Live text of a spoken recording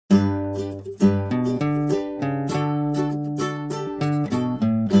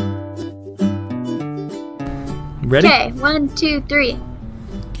ready? Okay, 1, 2, 3.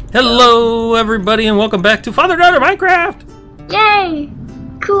 Hello, everybody, and welcome back to Father-Daughter Minecraft! Yay!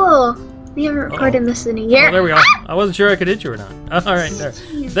 Cool. We haven't recorded this in a year. Oh, there we are. I wasn't sure I could hit you or not. All right, there.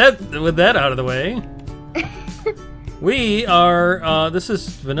 With that out of the way, we are. This is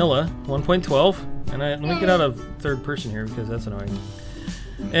Vanilla 1.12, and let me get out of third person here because that's annoying.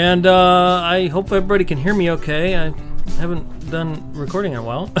 And I hope everybody can hear me okay. I haven't done recording in a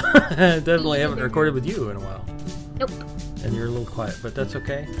while. I definitely haven't recorded with you in a while. Nope. And you're a little quiet, but that's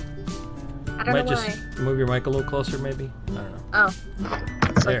okay. I don't know just move your mic a little closer, maybe. I don't know. Oh.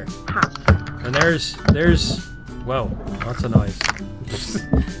 It's there. Like, and there's. Whoa, lots of noise.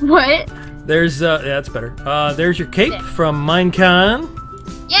 what? There's yeah, that's better. There's your cape from Minecon.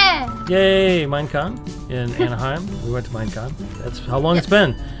 Yeah. Yay, Minecon in Anaheim. We went to Minecon. That's how long it's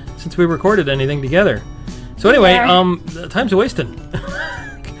been since we recorded anything together. So anyway, the time's wasting.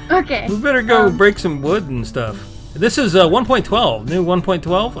 Okay. We better go break some wood and stuff. This is 1.12, new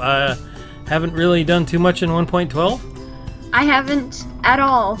 1.12. I haven't really done too much in 1.12. I haven't at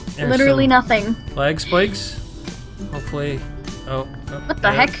all. There's literally nothing. Lag spikes. Hopefully. Oh. What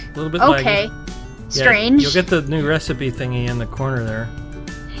the heck? A little bit okay. laggy. Strange. Yeah, you'll get the new recipe thingy in the corner there.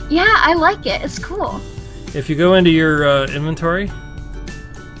 Yeah, I like it. It's cool. If you go into your inventory,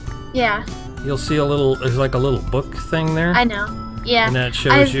 you'll see there's like a little book thing there. I know. Yeah. And that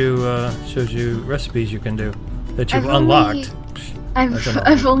shows you recipes you can do that you've unlocked.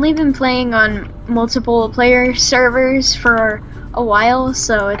 I've only been playing on multiple player servers for a while,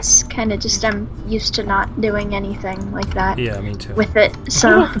 so it's kind of just I'm used to not doing anything like that. Yeah, me too. With it,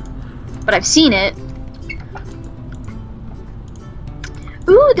 so but I've seen it.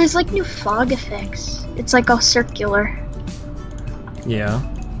 Ooh, there's like new fog effects. It's like all circular. Yeah.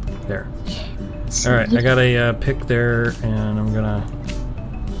 There. Sweet. Alright, I got a pick there, and I'm gonna...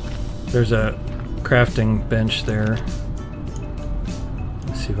 There's a crafting bench there.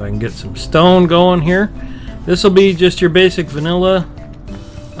 Let's see if I can get some stone going here. This will be just your basic vanilla,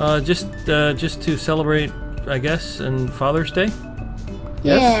 just to celebrate, I guess, and Father's Day.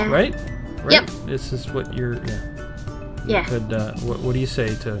 Yes, right? Yep. This is what you're... Yeah. Could, what do you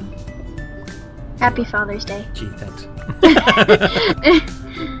say to... Happy Father's Day. Gee, thanks.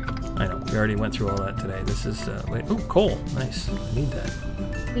 I know, we already went through all that today. This is, oh, coal. Nice. I need that.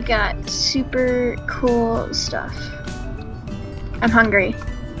 We got super cool stuff. I'm hungry.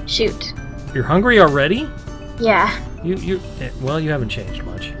 Shoot. You're hungry already? Yeah. Well, you haven't changed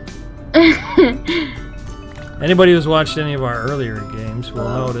much. Anybody who's watched any of our earlier games will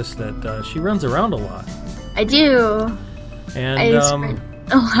notice that she runs around a lot. I do. And I sprint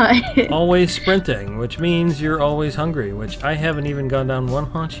a lot. always sprinting, which means you're always hungry, which I haven't even gone down one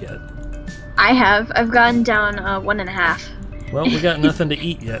haunch yet. I have. I've gone down 1.5. Well, we got nothing to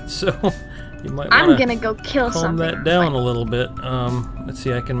eat yet, so you might want to I'm gonna go kill calm something. that down a little bit. Let's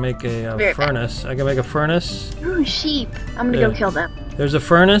see, I can make a furnace. I can make a furnace. Ooh, sheep. I'm gonna go kill them. There's a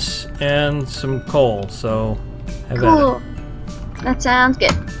furnace and some coal, so have cool. at it. That sounds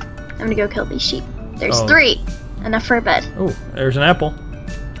good. I'm gonna go kill these sheep. There's 3. Enough for a bed. Oh, there's an apple.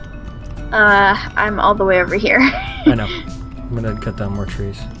 I'm all the way over here. I know. I'm gonna cut down more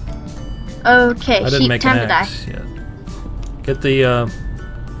trees. Okay, I didn't sheep, make time an axe yet. Get the,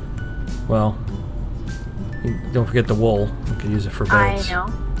 well, don't forget the wool. You could use it for beds. I know.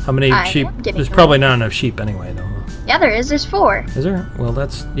 How many sheep? There's probably not enough sheep anyway, though. Yeah, there is. There's 4. Is there? Well,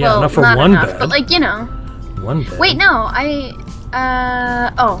 that's, enough for not one enough, bed. But, like, you know. One bed? Wait, no,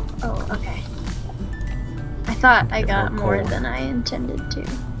 oh, okay. I thought I got more than I intended to.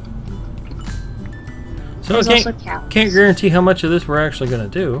 So I can't guarantee how much of this we're actually going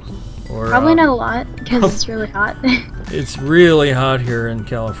to do. Or, probably not a lot, because it's really hot. It's really hot here in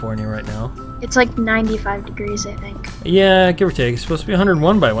California right now. It's like 95 degrees, I think. Yeah, give or take. It's supposed to be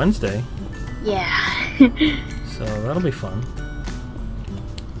 101 by Wednesday. Yeah. So that'll be fun.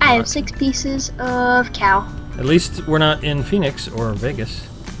 I have 6 pieces of cow. At least we're not in Phoenix or Vegas.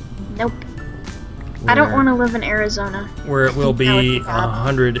 Nope. I don't want to live in Arizona. Where it will be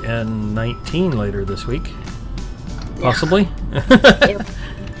 119 later this week. Possibly. Yep.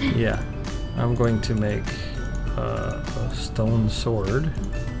 Yeah. I'm going to make a stone sword,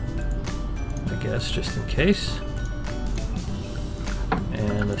 I guess, just in case.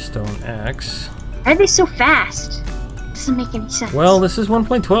 And a stone axe. Why are they so fast? Doesn't make any sense. Well, this is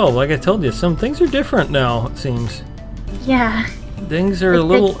 1.12. Like I told you, some things are different now, it seems. Yeah. Things are a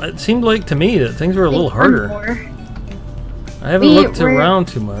little... It seemed like to me that things were a little harder. I haven't looked around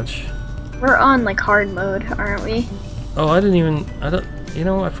too much. We're on, like, hard mode, aren't we? Oh, I didn't even... You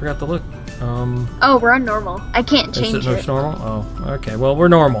know, I forgot to look. Oh, we're on normal. I can't change it. Is it normal? Oh, okay. Well, we're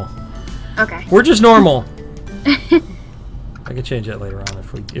normal. Okay. We're just normal. I can change that later on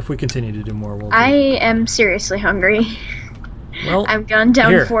if we continue to do more. We'll I am seriously hungry. Well, I've gone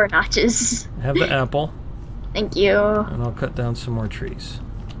down here. 4 notches. Have the apple. Thank you. And I'll cut down some more trees.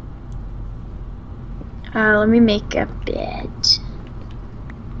 Let me make a bed.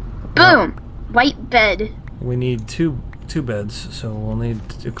 Boom! White bed. We need two beds, so we'll need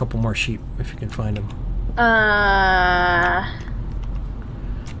a couple more sheep if you can find them.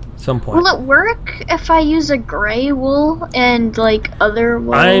 Some point. Will it work if I use a gray wool and like other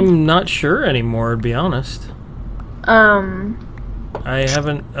wool? I'm not sure anymore, to be honest. I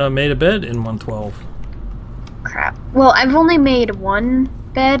haven't made a bed in 1.12. Crap. Well, I've only made one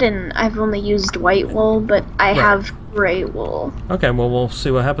bed and I've only used white wool, but I have gray wool. Okay, well we'll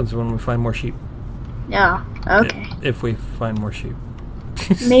see what happens when we find more sheep. Yeah. Okay. If we find more sheep.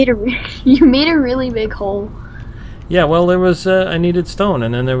 You made a really big hole. Yeah, well, there was I needed stone,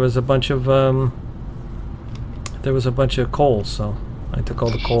 and then there was a bunch of coal, so I took all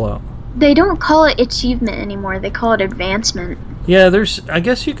the coal out. They don't call it achievement anymore. They call it advancement. Yeah, I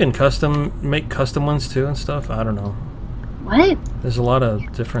guess you can make custom ones too and stuff. I don't know. What? There's a lot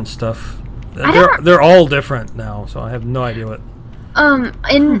of different stuff. They're all different now, so I have no idea what.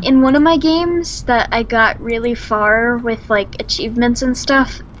 In one of my games that I got really far with like achievements and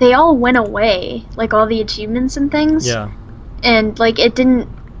stuff, they all went away, like all the achievements and things. Yeah. And like it didn't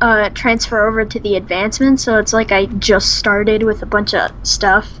transfer over to the advancement, so it's like I just started with a bunch of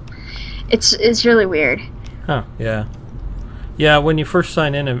stuff. It's really weird. Huh? Yeah. Yeah. When you first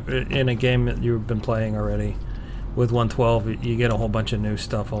sign in a game that you've been playing already, with 1.12, you get a whole bunch of new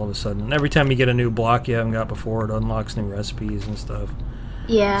stuff all of a sudden. And every time you get a new block you haven't got before, it unlocks new recipes and stuff.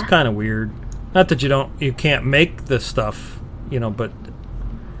 Yeah. It's kind of weird. Not that you can't make the stuff, but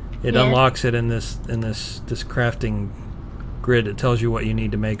it unlocks it in this crafting grid. It tells you what you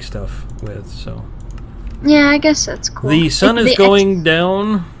need to make stuff with. So. Yeah, I guess that's cool. The sun is going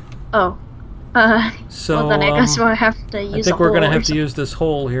down. Oh. So well, then I guess we'll have to use. I think we're gonna have to use this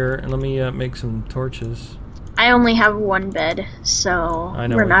hole here, and let me make some torches. I only have one bed, so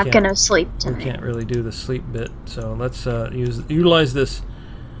we're not gonna sleep tonight. We can't really do the sleep bit, so let's utilize this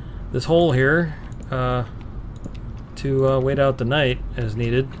hole here to wait out the night as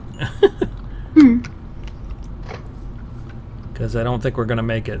needed. Because I don't think we're gonna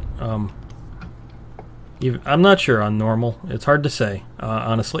make it. I'm not sure on normal. It's hard to say,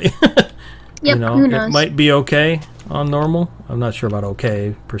 honestly. Yep, who knows? It might be okay on normal. I'm not sure about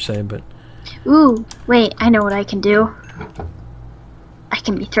okay per se, but. Ooh, wait, I know what I can do. I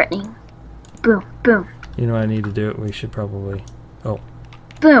can be threatening. Boom, boom. You know what I need to do? We should probably... Oh.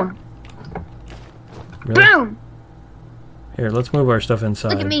 Boom. Really? Boom! Here, let's move our stuff inside.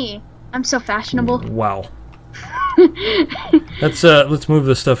 Look at me. I'm so fashionable. Wow. Let's move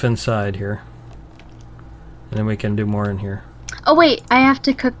the stuff inside here. And then we can do more in here. Oh wait, I have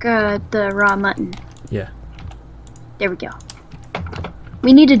to cook the raw mutton. Yeah. There we go.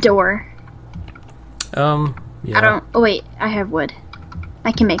 We need a door. Yeah. Oh wait, I have wood.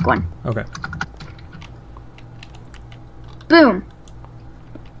 I can make one. Okay. Boom.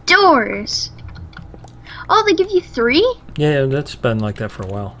 Doors. Oh, they give you 3? Yeah, that's been like that for a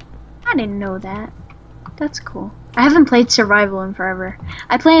while. I didn't know that. That's cool. I haven't played survival in forever.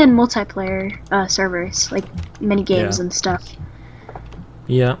 I play in multiplayer servers, like mini games and stuff.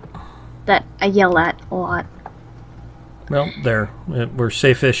 Yeah. That I yell at a lot. Well, there. We're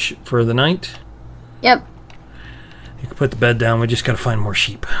safe-ish for the night. Yep. You can put the bed down. We just gotta find more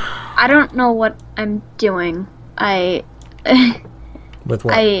sheep. I don't know what I'm doing. With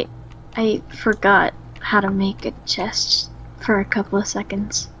what? I forgot how to make a chest for a couple of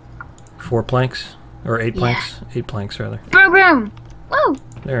seconds. 4 planks? Or 8 planks? 8 planks, rather. Boom, boom! Whoa!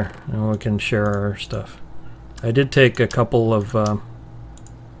 There. And we can share our stuff. I did take a couple of...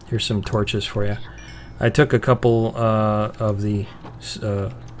 here's some torches for you. I took a couple of the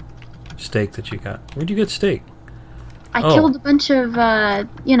steak that you got. Where'd you get steak? I killed a bunch of,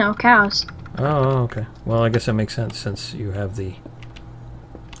 cows. Oh, okay. Well, I guess that makes sense since you have the...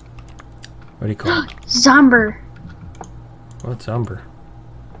 What do you call it? Zomber. What's umber?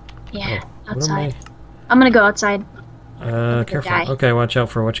 Yeah, outside. I'm gonna go outside. Careful. Okay, watch out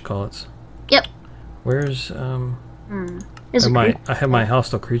for whatchamacallits. Yep. Where's, I have my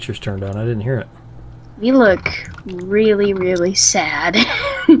hostile creatures turned on. I didn't hear it. We look really, really sad.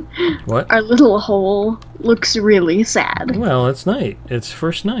 What? Our little hole looks really sad. Well, it's night. It's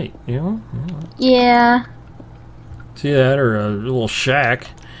first night, Yeah. See that, or a little shack.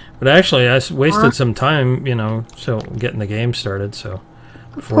 But actually, I wasted some time, so getting the game started, so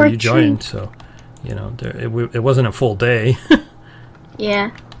before you joined, so, it wasn't a full day.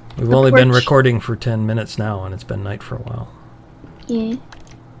 Yeah. We've only been recording for 10 minutes now, and it's been night for a while. Yeah.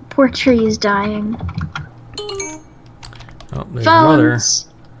 Poor tree is dying. Oh, there's your mother.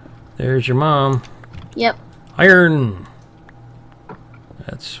 There's your mom. Yep. Iron!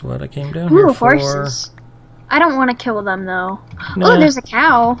 That's what I came down here for. Horses. I don't want to kill them, though. Nah. Oh, there's a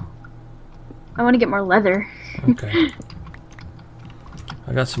cow. I want to get more leather. Okay.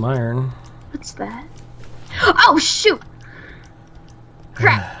 I got some iron. What's that? Oh, shoot!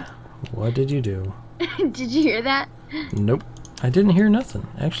 Crap! What did you do? Did you hear that? Nope. I didn't hear nothing.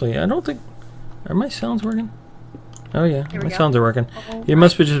 Actually, I don't think... Are my sounds working? Oh, yeah. My sounds are working. Oh, You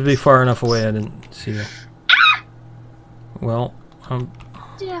must just be far enough away I didn't see you. Ah! Well,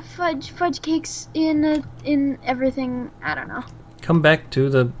 Yeah, fudge cakes in everything. I don't know. come back to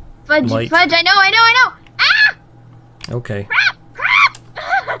the Fudge. I know. Ah! Okay. Crap!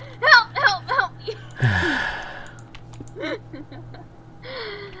 Help me!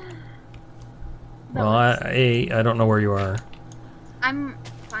 Well, I don't know where you are. I'm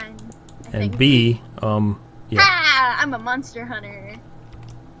fine. I And think. B, yeah. Ah! I'm a monster hunter.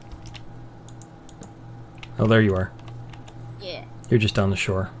 Oh, there you are. Yeah. You're just down the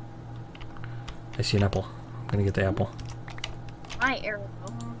shore. I see an apple. I'm gonna get the apple. My arrow.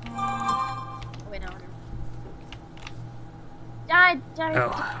 Wait, no. Die.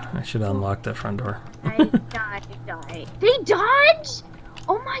 Oh, I should unlock that front door. Die. They dodge?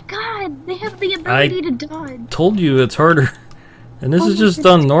 Oh my god, they have the ability to dodge. Told you it's harder. And this is just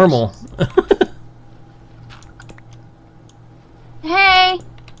done normal. Hey!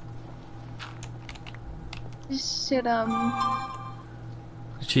 Should,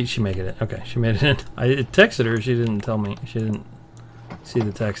 She made it. Okay, she made it in. I texted her, she didn't tell me. She didn't see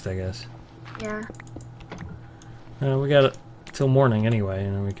the text, I guess. Yeah. We got it till morning anyway,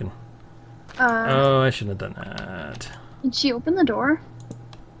 and then we can... oh, I shouldn't have done that. Did she open the door?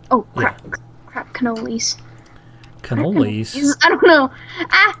 Oh, crap. Yeah. Crap, cannolis. Cannolis? I don't know.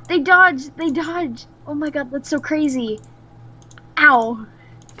 Ah, they dodge. Oh my god, that's so crazy. Ow.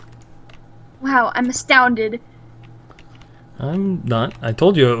 Wow, I'm astounded. I'm not. I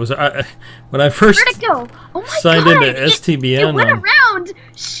told you it was... when I first Where'd it go? Oh my signed god, into STBN... It went around!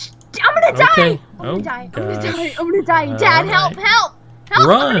 Shh, I'm gonna die! Okay. I'm gonna die. Dad, help!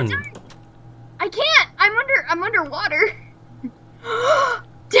 Run! I can't! I'm underwater.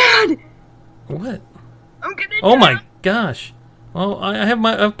 Dad! What? I'm gonna Oh drown. my gosh. Well, I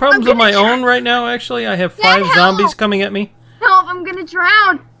have problems of my own right now, actually. I have 5 zombies coming at me. Help, I'm gonna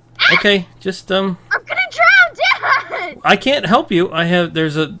drown. Okay, just I'm gonna drown, Dad! I can't help you.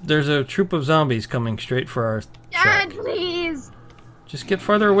 There's a troop of zombies coming straight for our Dad, shack. please. Just get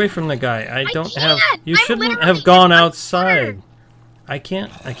farther away from the guy. I don't have... You I'm shouldn't have gone outside. I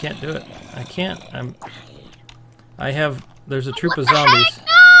can't do it. I can't. There's a troop of zombies.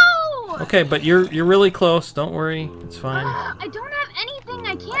 No! Okay, but you're really close. Don't worry. It's fine. I don't have anything.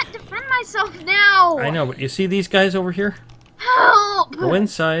 I can't defend myself now. I know, but you see these guys over here? Help! Go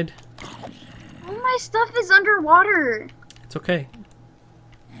inside. All my stuff is underwater. It's okay.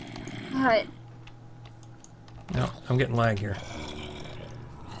 What? No, I'm getting lag here.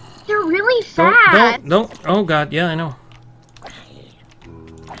 They're really fast. Don't. Oh god, yeah, I know.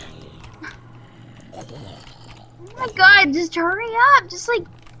 Oh my god, just hurry up. Just like...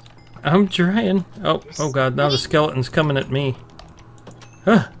 I'm trying. Oh god, now the skeleton's coming at me.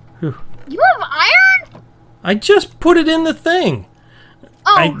 You have iron? I just put it in the thing.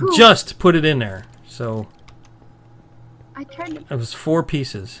 Oh, I just put it in there. So I tried to... it was 4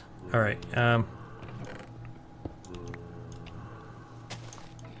 pieces. All right. I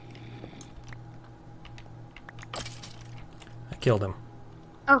killed him.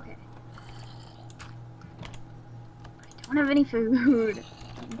 Okay. I don't have any food.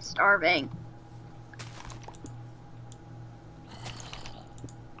 I'm starving.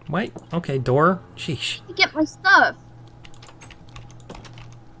 Wait. Okay, door. Sheesh. To get my stuff.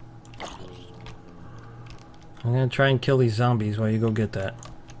 I'm gonna try and kill these zombies while you go get that.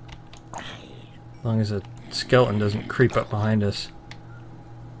 As long as a skeleton doesn't creep up behind us.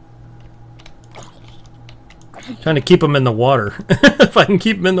 Trying to keep them in the water. If I can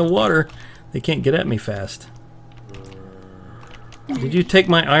keep them in the water, they can't get at me fast. Did you take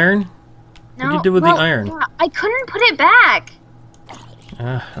my iron? No, what did you do with the iron? Yeah, I couldn't put it back.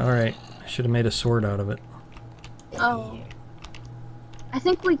 Alright. I should have made a sword out of it. Oh. I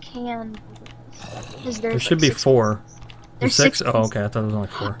think we can. There should be 4. There's 6? Oh, okay. I thought it was only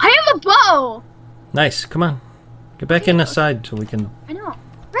 4. I have a bow! Nice. Come on. Get back in the side so we can... I know.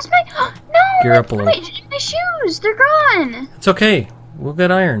 Where's my... No! Gear up a little. My shoes! They're gone! It's okay. We'll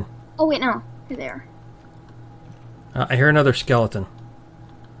get iron. Oh, wait, no. Here they are. I hear another skeleton.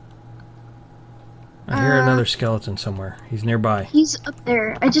 I hear another skeleton somewhere. He's nearby. He's up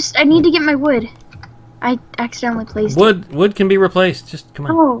there. I need to get my wood. I accidentally placed it. Wood can be replaced. Just come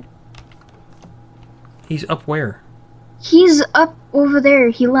on. Oh. He's up where? He's up over there.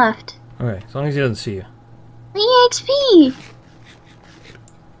 He left. Okay, as long as he doesn't see you. EXP!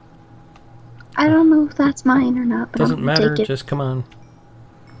 I don't know if that's mine or not, but Doesn't matter, take it. just come on.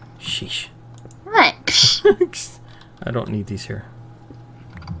 Sheesh. What? I don't need these here.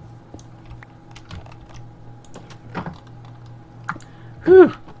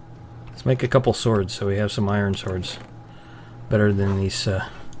 Whew. Let's make a couple swords so we have some iron swords. Better than these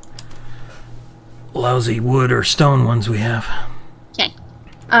lousy wood or stone ones we have. Okay.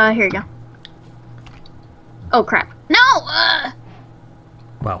 Here you go. Oh, crap. No!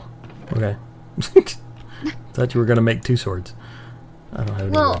 Wow. Okay. Thought you were going to make two swords. I don't have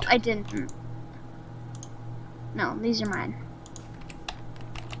any wood. I didn't. No, these are mine.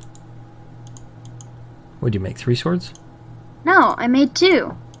 Would you make 3 swords? No, I made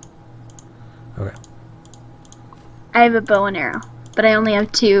 2. Okay. I have a bow and arrow, but I only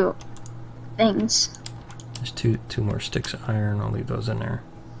have 2 things. There's two more sticks of iron. I'll leave those in there.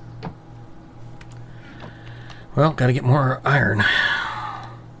 Well, gotta get more iron.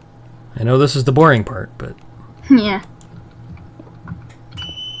 I know this is the boring part, but... Yeah.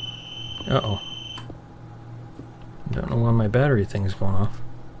 Uh-oh. Don't know why my battery thing's going off.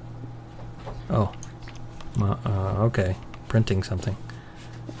 Oh. Okay. Printing something.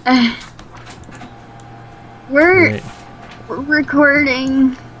 We're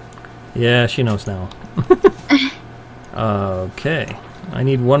recording. Yeah, she knows now. Okay. I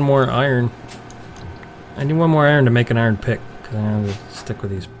need one more iron. I need one more iron to make an iron pick. Because I'm going to stick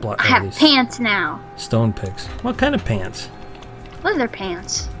with these I have pants now. Stone picks. What kind of pants? Leather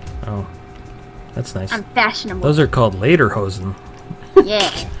pants. Oh. That's nice. I'm fashionable. Those are called lederhosen. Yeah.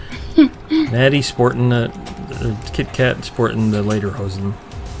 Maddie sporting the Kit Kat sporting the lederhosen.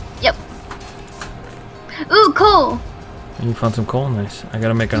 Yep. Ooh, coal. You found some coal? Nice. I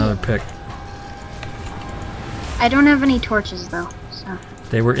gotta make another pick. I don't have any torches though, so.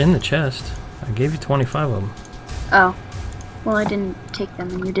 They were in the chest. I gave you 25 of them. Oh. Well, I didn't take them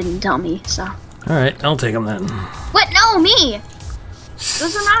and you didn't tell me, so. Alright, I'll take them then. What? No, me!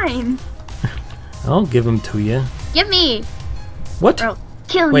 Those are mine. I'll give them to you. Give me! What? Or I'll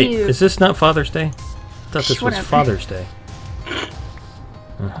kill Wait, you. is this not Father's Day? I thought this was Whatever. Father's Day.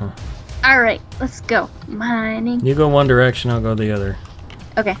 Alright, let's go. Mining. You go one direction, I'll go the other.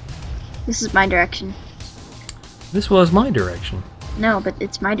 Okay. This is my direction. This was my direction. No, but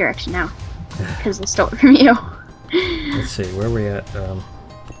it's my direction now. Because I stole it from you. Let's see, where are we at?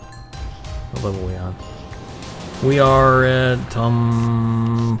 What level are we on? We are at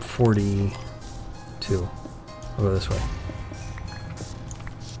 42. I'll go this way.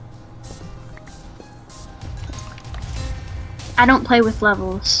 I don't play with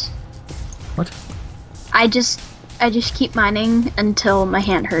levels. What? I just keep mining until my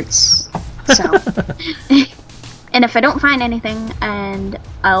hand hurts. So, and if I don't find anything, and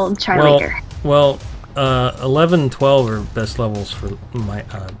I'll try later. Well, 11 and 12 are best levels for my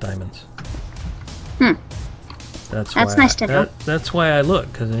diamonds. That's nice to know. That's why I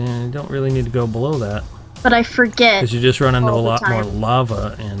look, because I don't really need to go below that. But I forget. Because you just run into a lot more time.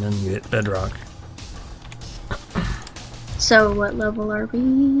 lava, and then you hit bedrock. So what level are we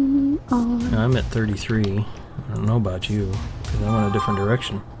on? I'm at 33. I don't know about you, because I went a different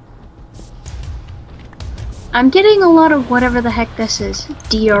direction. I'm getting a lot of whatever the heck this is.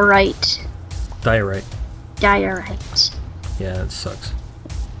 Diorite. Diorite. Diorite. Yeah, it sucks.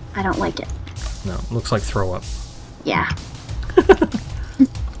 I don't like it. No, it looks like throw up. Yeah.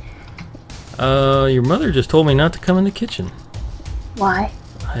 Your mother just told me not to come in the kitchen. Why?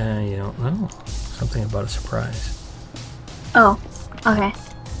 You don't know. Something about a surprise. Oh, okay.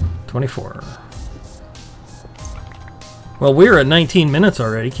 24. Well, we're at 19 minutes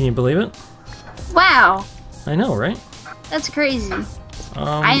already. Can you believe it? Wow. I know, right? That's crazy.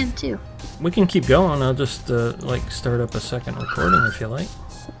 I am too. We can keep going. I'll just like start up a second recording if you like.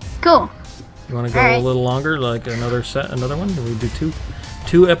 Cool. You want to go a little longer, like another one? Do we do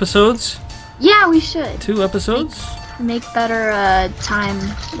two episodes? Yeah, we should. 2 episodes? Make better time.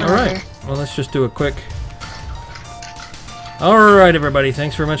 All right. Well, let's just do a quick. All right, everybody.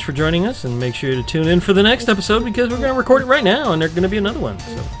 Thanks very much for joining us, and make sure to tune in for the next episode because we're going to record it right now, and there's going to be another one.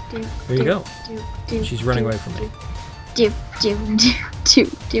 So there you go. She's running away from me.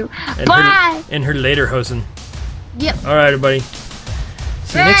 Bye. In her lederhosen. Yep. All right, everybody.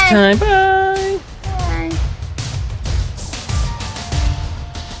 See you next time. Bye.